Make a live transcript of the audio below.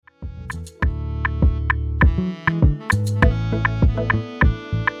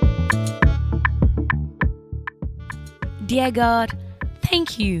Dear God,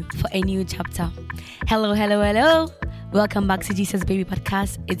 thank you for a new chapter. Hello, hello, hello. Welcome back to Jesus Baby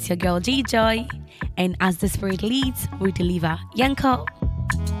Podcast. It's your girl G Joy, and as the Spirit leads, we deliver. Yanko.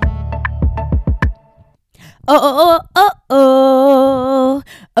 Oh oh oh oh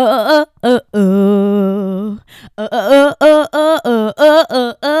oh oh oh oh oh oh oh oh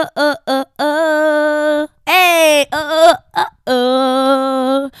oh oh oh oh hey oh oh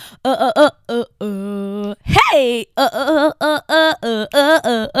oh oh oh oh oh hey oh oh oh oh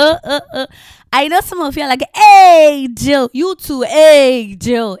oh oh oh. I know some of you are like, hey Jill, you too, hey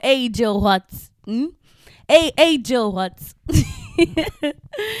Jill, what? Hey Jill, what?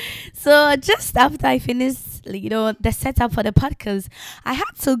 So just after I finished, the setup for the podcast, I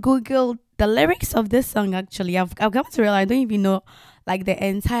had to Google the lyrics of this song. Actually, I've come to realize I don't even know like the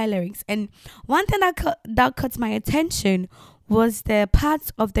entire lyrics. And one thing that caught my attention was the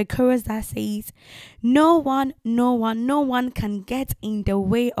part of the chorus that says, no one can get in the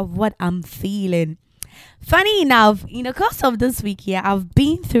way of what I'm feeling. Funny enough, in the course of this week here, I've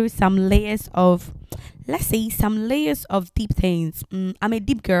been through some layers of deep things. I'm a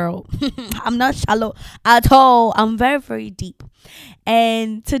deep girl. I'm not shallow at all. I'm very, very deep.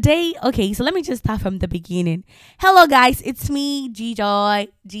 And today, okay, so let me just start from the beginning. Hello guys, it's me, G Joy.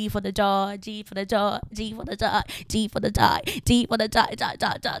 G for the joy, G for the joy, G for the joy, G for the joy, G for the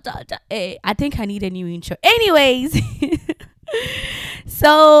joy. Hey, I think I need a new intro. Anyways,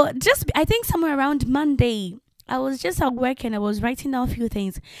 so I think somewhere around Monday, I was just at work and I was writing down a few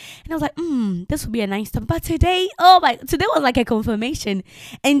things, and I was like, this would be a nice stuff. But today was like a confirmation.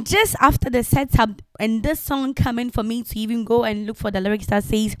 And just after the setup and this song coming for me to even go and look for the lyrics that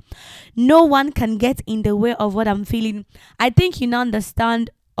says, no one can get in the way of what I'm feeling, I think you now understand,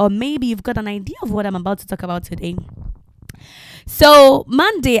 or maybe you've got an idea of what I'm about to talk about today. So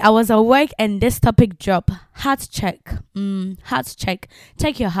Monday I was at work and this topic dropped. Heart check. Heart check.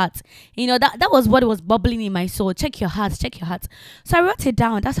 Check your heart. That was what was bubbling in my soul. Check your heart. So I wrote it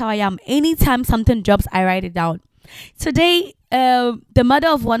down. That's how I am. Anytime something drops, I write it down. Today, the mother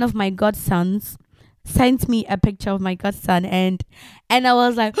of one of my godsons sent me a picture of my godson, and I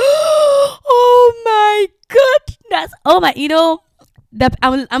was like, oh my goodness. Oh my,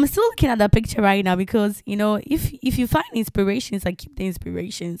 I'm still looking at the picture right now because if you find inspirations, I keep the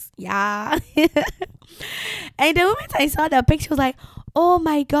inspirations. Yeah. And the moment I saw that picture, I was like, oh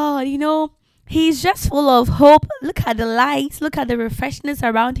my God, he's just full of hope. Look at the lights, look at the refreshness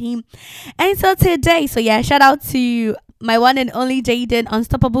around him. And so today, shout out to my one and only Jaden,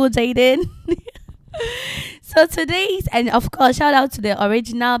 unstoppable Jaden. So today's, and of course, shout out to the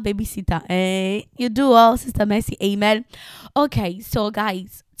original babysitter. You do all, Sister Mercy. Amen. Okay, so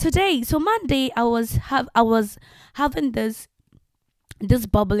guys, today, Monday, I was having this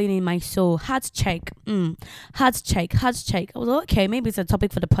bubbling in my soul. Heart check. Heart check. I was like, okay, maybe it's a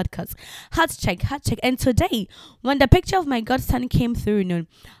topic for the podcast. Heart check. And today, when the picture of my godson came through,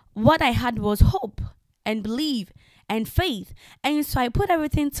 what I had was hope and belief and faith. And so I put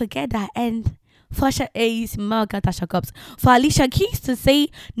everything together, and for Alicia Keys to say,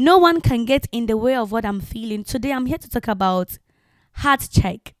 no one can get in the way of what I'm feeling. Today I'm here to talk about heart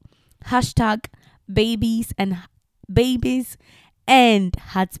check. Hashtag babies and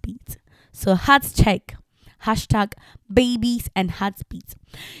heartbeat. So heart check. Hashtag babies and heartbeat.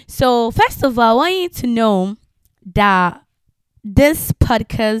 So first of all, I want you to know that this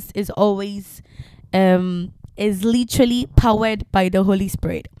podcast is always is literally powered by the Holy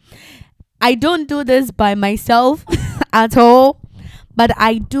Spirit. I don't do this by myself at all, but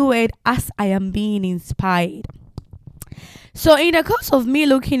I do it as I am being inspired. So in the course of me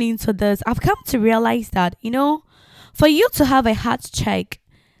looking into this, I've come to realize that, for you to have a heart check,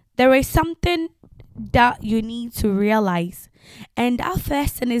 there is something that you need to realize. And that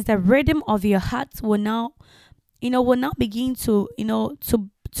first thing is the rhythm of your heart will now begin to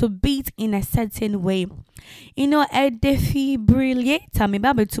beat in a certain way. A defibrillator, maybe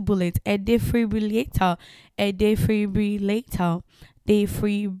I'm to bullet, a defibrillator,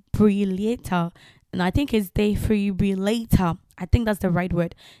 and I think it's defibrillator. I think that's the right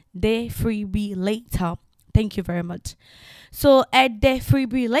word. Defibrillator. Thank you very much. So a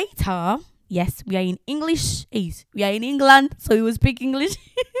defibrillator, yes, we are in English. We are in England, so we will speak English.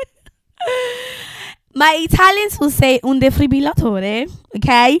 My Italians will say un defibrillatore,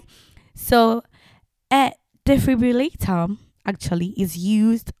 okay? So a defibrillator actually is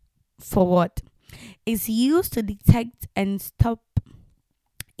used for what? It's used to detect and stop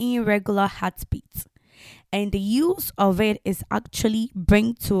irregular heartbeats. And the use of it is actually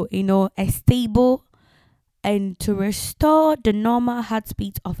bring to, a stable and to restore the normal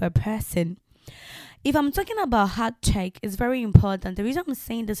heartbeat of a person. If I'm talking about heart check, it's very important. The reason I'm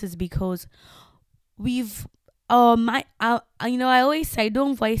saying this is because we've my I always say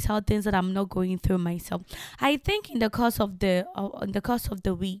don't voice out things that I'm not going through myself. I think in the course of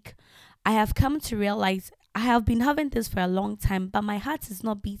the week, I have come to realize I have been having this for a long time, but my heart is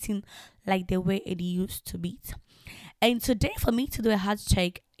not beating like the way it used to beat. And today, for me to do a heart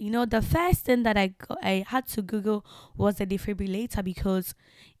check, the first thing that I had to Google was a defibrillator, because,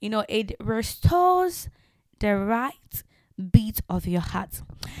 it restores the right beat of your heart.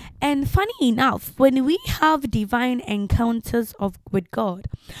 And funny enough, when we have divine encounters with God,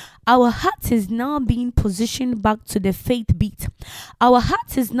 our heart is now being positioned back to the faith beat. Our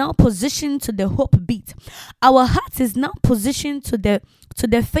heart is now positioned to the hope beat. Our heart is now positioned to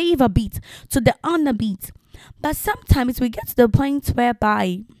the favor beat, to the honor beat. But sometimes we get to the point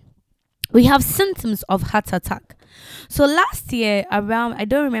whereby we have symptoms of heart attack. So last year, around, I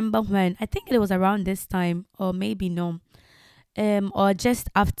don't remember when, I think it was around this time, or maybe no, or just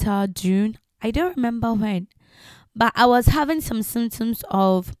after June. I don't remember when, but I was having some symptoms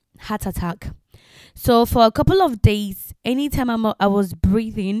of heart attack. So for a couple of days, anytime I was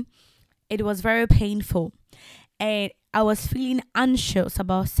breathing, it was very painful, and I was feeling anxious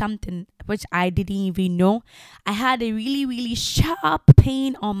about something which I didn't even know. I had a really, really sharp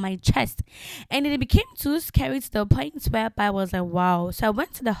pain on my chest, and it became too scary to the point where I was like, wow. So I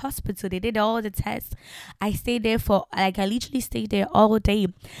went to the hospital, they did all the tests. I stayed there I literally stayed there all day,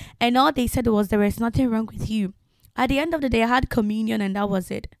 and all they said was there is nothing wrong with you. At the end of the day, I had communion, and that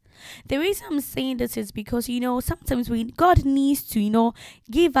was it. The reason I'm saying this is because, sometimes God needs to,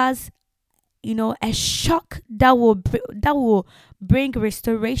 give us, a shock that will bring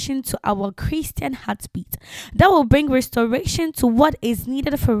restoration to our Christian heartbeat, that will bring restoration to what is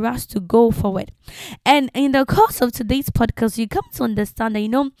needed for us to go forward. And in the course of today's podcast, you come to understand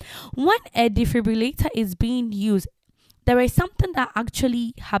that, when a defibrillator is being used, there is something that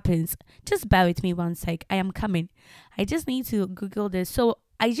actually happens. Just bear with me one sec. I am coming. I just need to Google this. So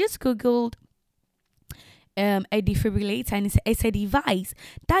I just Googled a defibrillator, and it's a device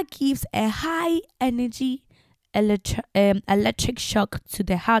that gives a high energy electric shock to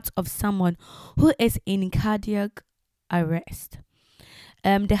the heart of someone who is in cardiac arrest.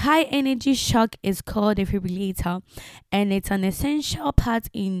 The high energy shock is called defibrillator, and it's an essential part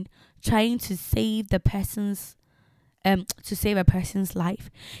in trying to save a person's life.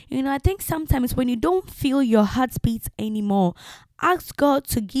 I think sometimes when you don't feel your heart beats anymore, ask God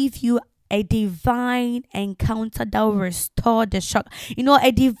to give you a divine encounter that will restore the shock.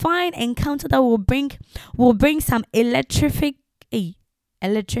 A divine encounter that will bring some electrific,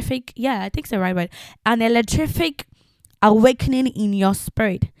 yeah, I think it's the right word. An electrific awakening in your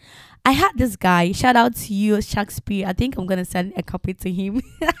spirit. I had this guy, shout out to you, Shakespeare. I think I'm gonna send a copy to him.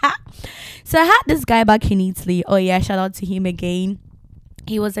 So I had this guy back in Italy. Oh yeah, shout out to him again.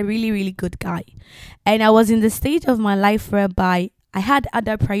 He was a really, really good guy. And I was in the stage of my life whereby I had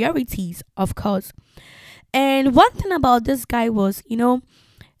other priorities, of course. And one thing about this guy was,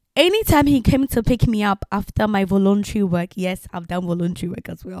 anytime he came to pick me up after my voluntary work, yes, I've done voluntary work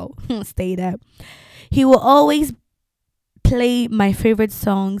as well, stay there, he will always play my favorite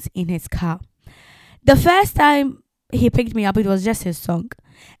songs in his car. The first time he picked me up, it was just his song.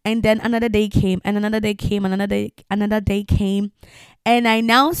 And then another day came, and another day came, and another day came. And I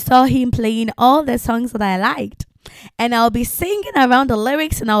now saw him playing all the songs that I liked. And I'll be singing around the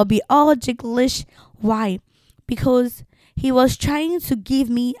lyrics, and I'll be all jiggleish. Why? Because he was trying to give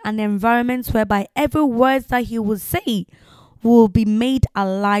me an environment whereby every word that he would say will be made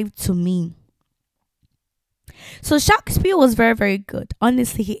alive to me. So Shakespeare was very, very good.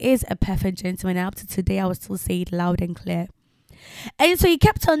 Honestly, he is a perfect gentleman. Up to today, I would still say it loud and clear. And so he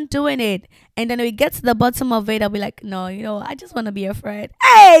kept on doing it. And then we get to the bottom of it, I'll be like, no, I just want to be a friend.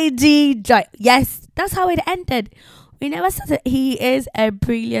 Hey, DJ. Yes, that's how it ended. We never said that he is a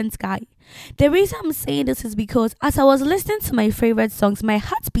brilliant guy. The reason I'm saying this is because as I was listening to my favorite songs, my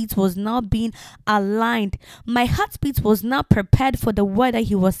heartbeat was not being aligned. My heartbeat was not prepared for the word that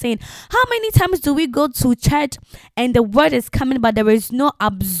he was saying. How many times do we go to church and the word is coming, but there is no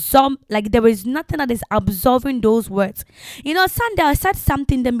there is nothing that is absorbing those words? Sunday I said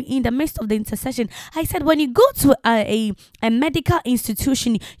something in the midst of the intercession. I said, when you go to a medical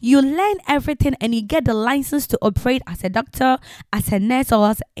institution, you learn everything and you get the license to operate as a doctor, as a nurse, or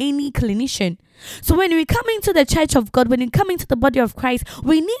as any clinician. So when we come into the church of God, when we come into the body of Christ,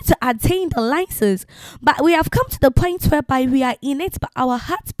 we need to attain the license. But we have come to the point whereby we are in it, but our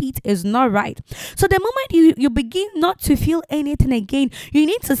heartbeat is not right. So the moment you begin not to feel anything again, you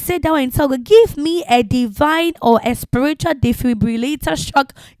need to sit down and tell God, give me a divine or a spiritual defibrillator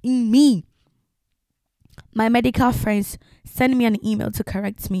shock in me. My medical friends send me an email to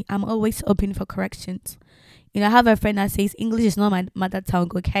correct me. I'm always open for corrections. I have a friend that says English is not my mother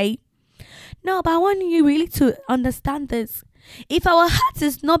tongue, okay? No, but I want you really to understand this. If our heart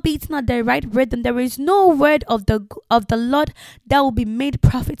is not beating at the right rhythm, there is no word of the Lord that will be made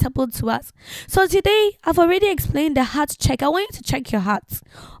profitable to us. So today, I've already explained the heart check. I want you to check your heart.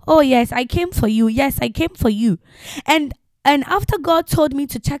 Oh yes, I came for you. Yes, I came for you. And and after God told me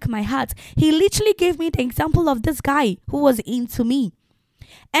to check my heart, He literally gave me the example of this guy who was into me,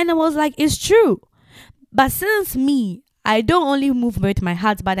 and I was like, it's true. But since me, I don't only move with my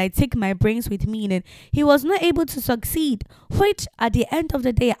heart, but I take my brains with me. And he was not able to succeed, which at the end of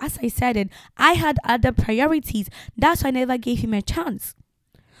the day, as I said it, I had other priorities. That's why I never gave him a chance.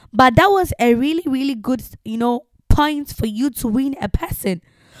 But that was a really, really good, point for you to win a person.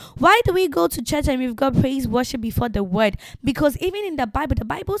 Why do we go to church and we've got praise worship before the word? Because even in the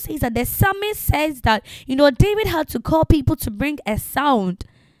Bible says that the psalmist says that, David had to call people to bring a sound.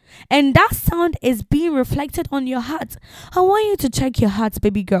 And that sound is being reflected on your heart. I want you to check your heart,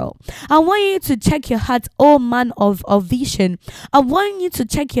 baby girl. I want you to check your heart, oh man of vision. I want you to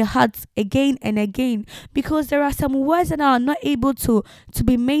check your heart again and again, because there are some words that are not able to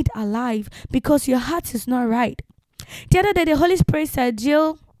be made alive because your heart is not right. The other day, the Holy Spirit said,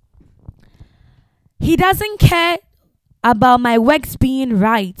 Jill, He doesn't care about my works being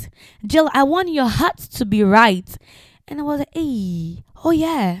right. Jill, I want your heart to be right. And I was like, hey, oh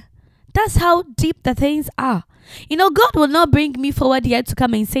yeah. That's how deep the things are. God will not bring me forward here to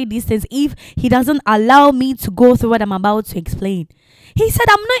come and say these things if He doesn't allow me to go through what I'm about to explain. He said,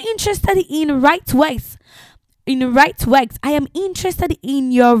 I'm not interested in right works. I am interested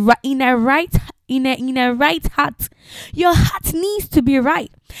in a right heart. Your heart needs to be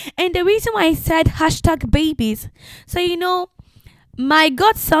right. And the reason why I said #babies. So my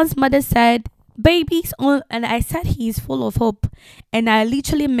godson's mother said babies on, and I said he is full of hope. And I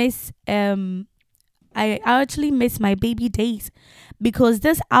literally I actually miss my baby days, because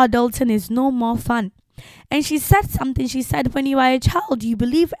this adulting is no more fun. And she said something. She said, when you are a child, you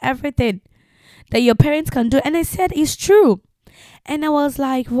believe everything that your parents can do. And I said, it's true. And I was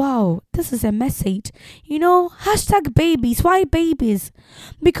like, wow, this is a message. #babies. Why babies?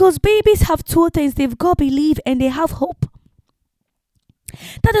 Because babies have two things. They've got belief and they have hope.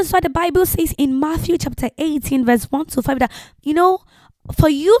 That is why the Bible says in Matthew chapter 18, verse 1 to 5, that, for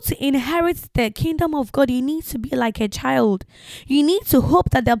you to inherit the kingdom of God, you need to be like a child. You need to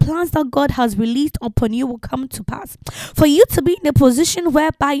hope that the plans that God has released upon you will come to pass. For you to be in a position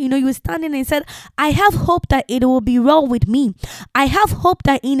whereby, you're standing and said, I have hope that it will be well with me. I have hope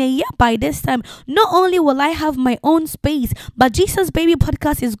that in a year by this time, not only will I have my own space, but Jesus Baby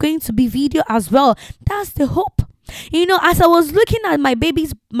Podcast is going to be video as well. That's the hope. As I was looking at my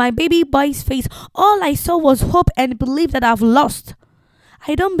baby boy's face, all I saw was hope and belief that I've lost.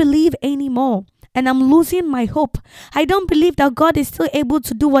 I don't believe anymore, and I'm losing my hope. I don't believe that God is still able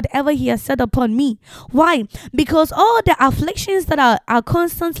to do whatever He has set upon me. Why? Because all the afflictions that are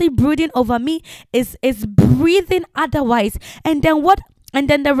constantly brooding over me is breathing otherwise. And then what? And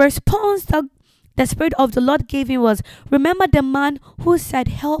then the response that the Spirit of the Lord gave me was, remember the man who said,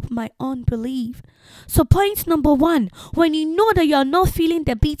 help my unbelief. So point number 1, when you know that you're not feeling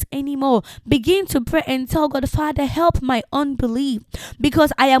the beat anymore, begin to pray and tell God, Father, help my unbelief,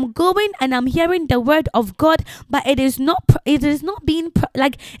 because I am going and I'm hearing the word of God, but it is not even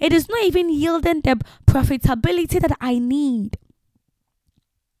yielding the profitability that I need.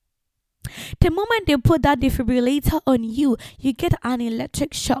 The moment they put that defibrillator on you, you get an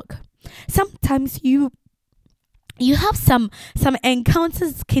electric shock. Sometimes you have some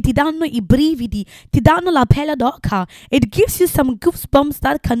encounters it gives you some goosebumps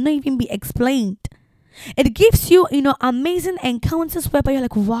that cannot even be explained. It gives you amazing encounters whereby you're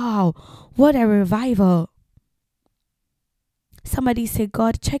like, wow, what a revival. Somebody say,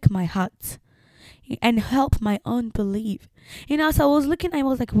 God, check my heart and help my unbelief. As I was looking, I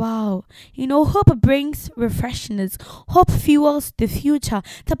was like, wow, hope brings refreshness. Hope fuels the future.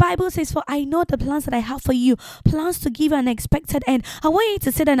 The Bible says, for I know the plans that I have for you, plans to give you an expected end. I want you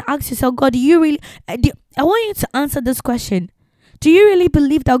to sit and ask yourself, God, I want you to answer this question. Do you really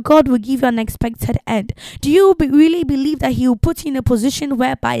believe that God will give you an expected end? Do you really believe that He will put you in a position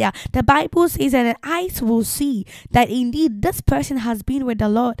whereby the Bible says that eyes will see that indeed this person has been with the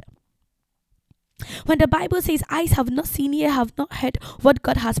Lord? When the Bible says eyes have not seen, ear have not heard what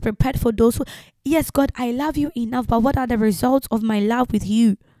God has prepared for those who, yes, God, I love you enough, but what are the results of my love with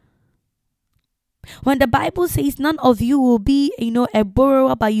you? When the Bible says none of you will be, a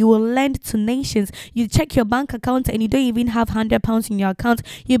borrower, but you will lend to nations, you check your bank account and you don't even have £100 in your account,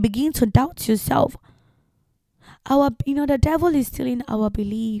 you begin to doubt yourself. The devil is stealing our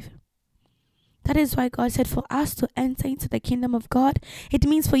belief. That is why God said for us to enter into the kingdom of God, it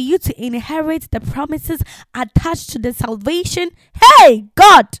means for you to inherit the promises attached to the salvation. Hey,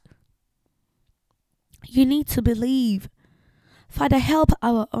 God! You need to believe. Father, help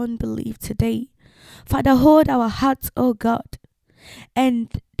our unbelief today. Father, hold our hearts, oh God. And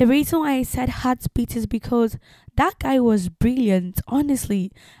the reason why I said heartbeat is because that guy was brilliant,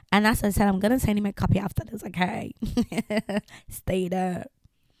 honestly. And as I said, I'm going to send him a copy after this. Okay. Stay there.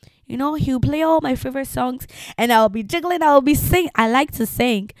 He'll play all my favorite songs and I'll be jiggling, I'll be singing. I like to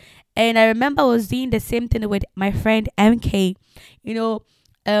sing. And I remember I was doing the same thing with my friend MK.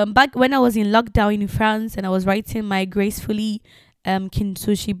 Back when I was in lockdown in France and I was writing my Gracefully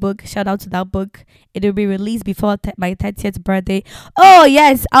Kintsushi book. Shout out to that book. It will be released before my 30th birthday. Oh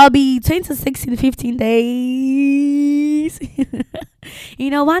yes, I'll be 26 in 15 days.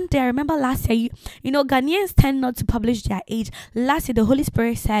 One day I remember last year, Ghanaians tend not to publish their age. Last year the Holy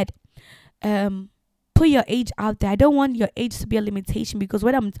Spirit said, put your age out there. I don't want your age to be a limitation, because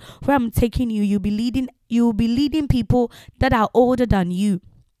where I'm taking you, you'll be leading people that are older than you.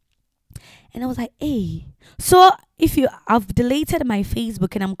 And I was like, hey. So if I've deleted my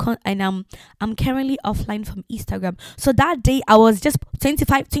Facebook and I'm currently offline from Instagram. So that day I was just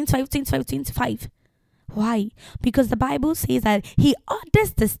 25. Why? Because the Bible says that He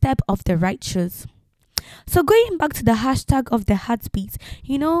orders the step of the righteous. So going back to the hashtag of the heartbeat,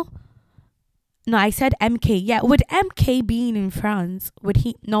 no, I said MK. Yeah, with MK being in France,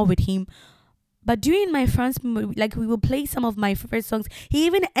 not with him. But during my France, like, we will play some of my favorite songs. He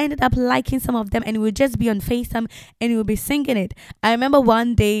even ended up liking some of them, and we would just be on FaceTime and he would be singing it. I remember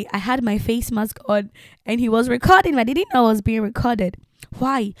one day I had my face mask on and he was recording. I didn't know I was being recorded.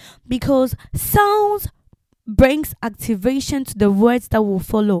 Why? Because sounds brings activation to the words that will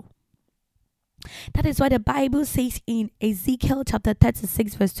follow. That is why the Bible says in Ezekiel chapter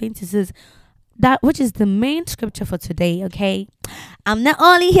 36 verse 26, that which is the main scripture for today, okay? I'm not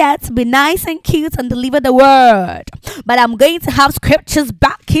only here to be nice and cute and deliver the word, but I'm going to have scriptures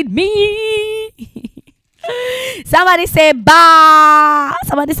backing me. Somebody say bah.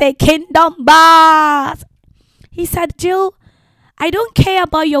 Somebody say kingdom bah. He said, Jill, I don't care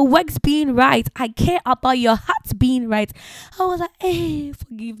about your works being right. I care about your heart being right. I was like, hey,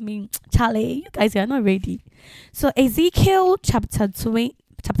 forgive me. Charlie, you guys are not ready. So Ezekiel chapter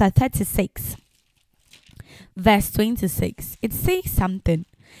 36. Verse 26, it says something,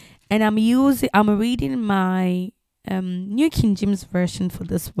 and I'm reading my New King James version for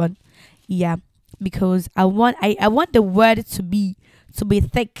this one. Yeah, because I want the word to be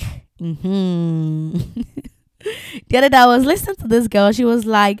thick. The other day I was listening to this girl. She was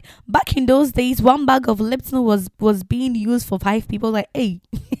like, back in those days, one bag of Lipton was being used for 5 people. Like, hey,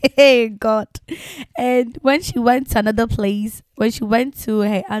 hey, God. And when she went to another place, when she went to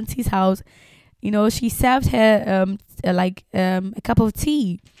her auntie's house, she served her a cup of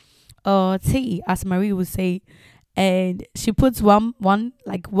tea, or tea, as Marie would say, and she puts one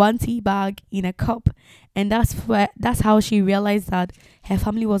tea bag in a cup, and that's how she realized that her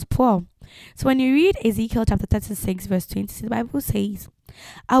family was poor. So when you read Ezekiel chapter 36 verse 20, the Bible says,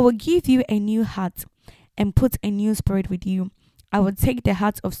 I will give you a new heart and put a new spirit with you. I will take the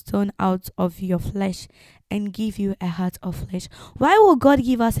heart of stone out of your flesh and give you a heart of flesh. Why will God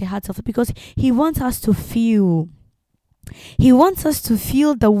give us a heart of flesh? Because He wants us to feel. He wants us to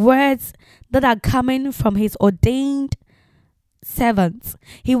feel the words that are coming from His ordained servants.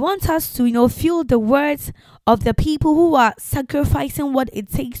 He wants us to, feel the words of the people who are sacrificing what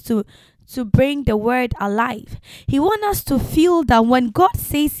it takes to bring the word alive. He wants us to feel that when God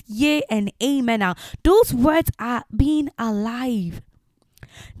says yea and amen, now those words are being alive.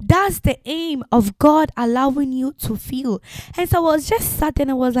 That's the aim of God allowing you to feel. And so I was just sat there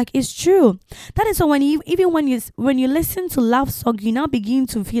and I was like, it's true. That is why when you listen to love song, you now begin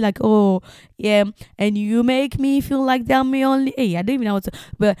to feel like, oh yeah, and you make me feel like I'm the only. Hey, I don't even know what to.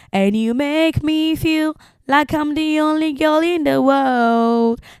 But and you make me feel like I'm the only girl in the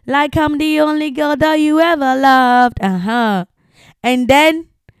world, like I'm the only girl that you ever loved. And then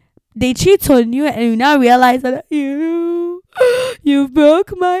they cheat on you, and you now realize that you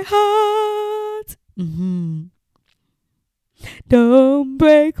broke my heart. Don't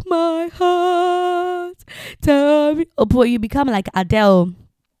break my heart. Tell me. Oh boy, you become like Adele.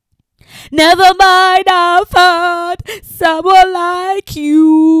 Never mind, I found someone like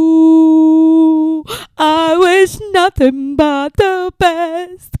you. I wish nothing but the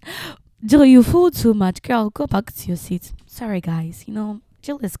best. Jill, you fool too much. Girl, go back to your seat. Sorry, guys.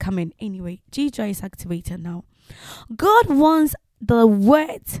 Jill is coming anyway. G-Joy is activated now. God wants the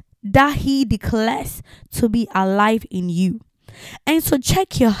word that he declares to be alive in you. And so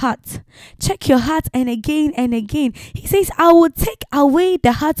check your heart. Check your heart, and again and again. He says, I will take away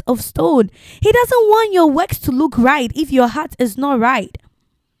the heart of stone. He doesn't want your works to look right if your heart is not right.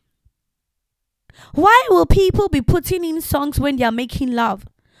 Why will people be putting in songs when they are making love?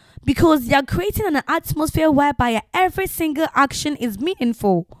 Because they are creating an atmosphere whereby every single action is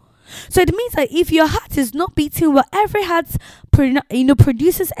meaningful. So it means that if your heart is not beating well, every heart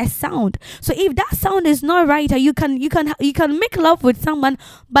produces a sound. So if that sound is not right, you can make love with someone,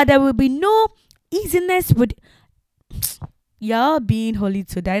 but there will be no easiness with. You're being holy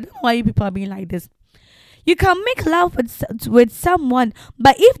today. I don't know why you people are being like this. You can make love with someone,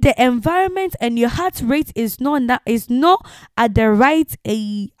 but if the environment and your heart rate is not at the right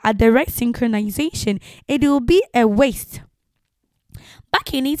synchronization, it will be a waste.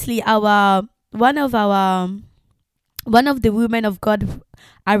 Back in Italy, one of the women of God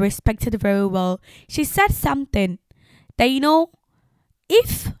I respected very well, she said something that,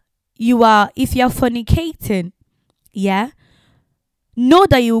 if you're fornicating, yeah, know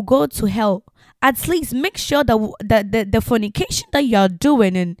that you will go to hell. At least make sure that the fornication that you are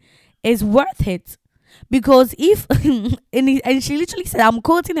doing is worth it. Because if and she literally said, I'm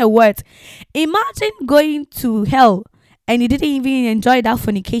quoting her words, imagine going to hell and you didn't even enjoy that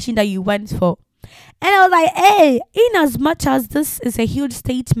fornication that you went for. And I was like, hey, in as much as this is a huge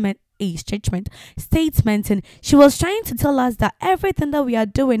statement, and she was trying to tell us that everything that we are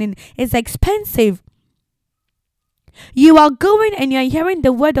doing is expensive. You are going and you're hearing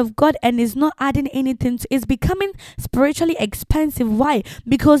the word of God and it's not adding anything it's becoming spiritually expensive. Why?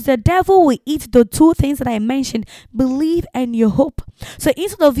 Because the devil will eat the two things that I mentioned, believe and your hope. So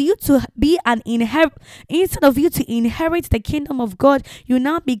instead of you to inherit the kingdom of God, you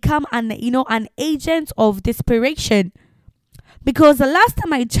now become an agent of desperation. Because the last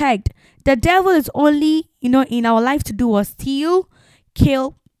time I checked, the devil is only in our life to do was steal,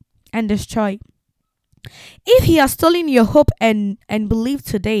 kill, and destroy. If he has stolen your hope and belief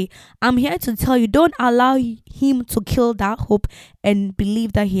today, I'm here to tell you, don't allow him to kill that hope and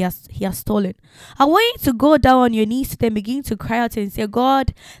believe that he has stolen. I want you to go down on your knees today and begin to cry out and say,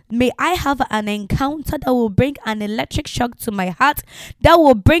 God, may I have an encounter that will bring an electric shock to my heart, that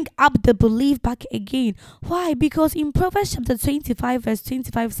will bring up the belief back again. Why? Because in Proverbs chapter 25 verse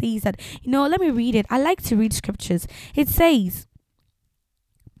 25 says that, let me read it. I like to read scriptures. It says,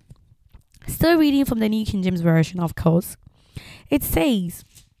 still reading from the New King James Version, of course. It says,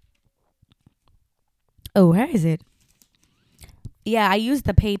 where is it? Yeah, I use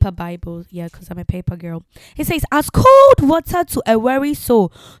the paper Bible. Yeah, because I'm a paper girl. It says, as cold water to a weary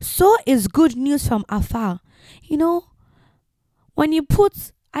soul, so is good news from afar. When you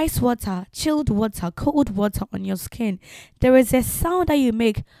put ice water, chilled water, cold water on your skin, there is a sound that you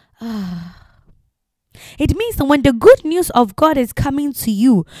make. It means that when the good news of God is coming to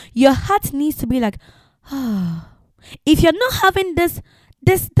you, your heart needs to be like, If you're not having this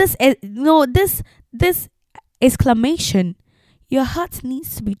exclamation, your heart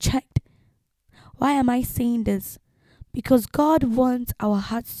needs to be checked. Why am I saying this? Because God wants our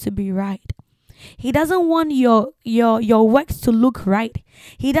hearts to be right. He doesn't want your works to look right.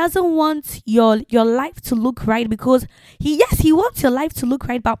 He doesn't want your life to look right, because he wants your life to look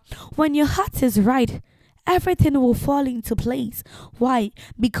right, but when your heart is right, everything will fall into place. Why?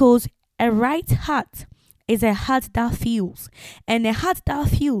 Because a right heart is a heart that feels, and a heart that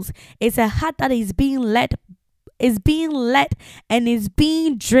feels is a heart that is being led and is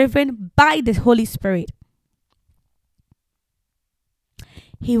being driven by the Holy Spirit.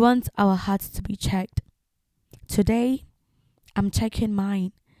 He wants our hearts to be checked. Today, I'm checking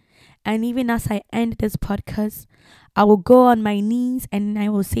mine. And even as I end this podcast, I will go on my knees and I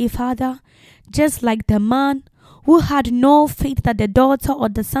will say, Father, just like the man who had no faith that the daughter or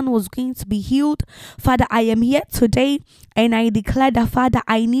the son was going to be healed, Father, I am here today and I declare that, Father,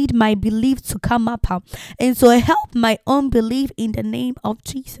 I need my belief to come up. And so help my own belief in the name of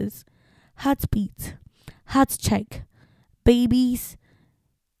Jesus. Heartbeat, heart check, babies,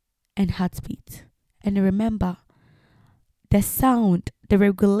 and heartbeat. And remember, the sound, the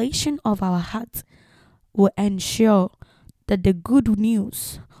regulation of our heart will ensure that the good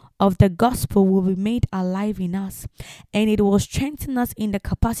news of the gospel will be made alive in us, and it will strengthen us in the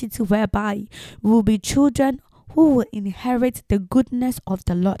capacity whereby we will be children who will inherit the goodness of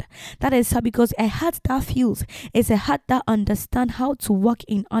the Lord. That is how, because a heart that feels is a heart that understands how to walk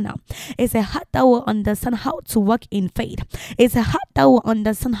in honor. It's a heart that will understand how to walk in faith. It's a heart that will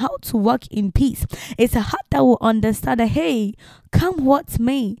understand how to walk in peace. It's a heart that will understand that, hey, come what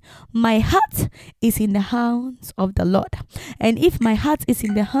may, my heart is in the hands of the Lord. And if my heart is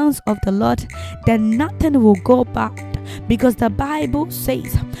in the hands of the Lord, then nothing will go bad, because the Bible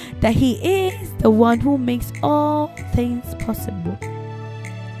says that He is the one who makes all things possible.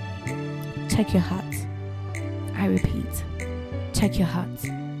 Check your heart. I repeat, check your heart.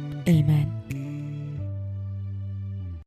 Amen.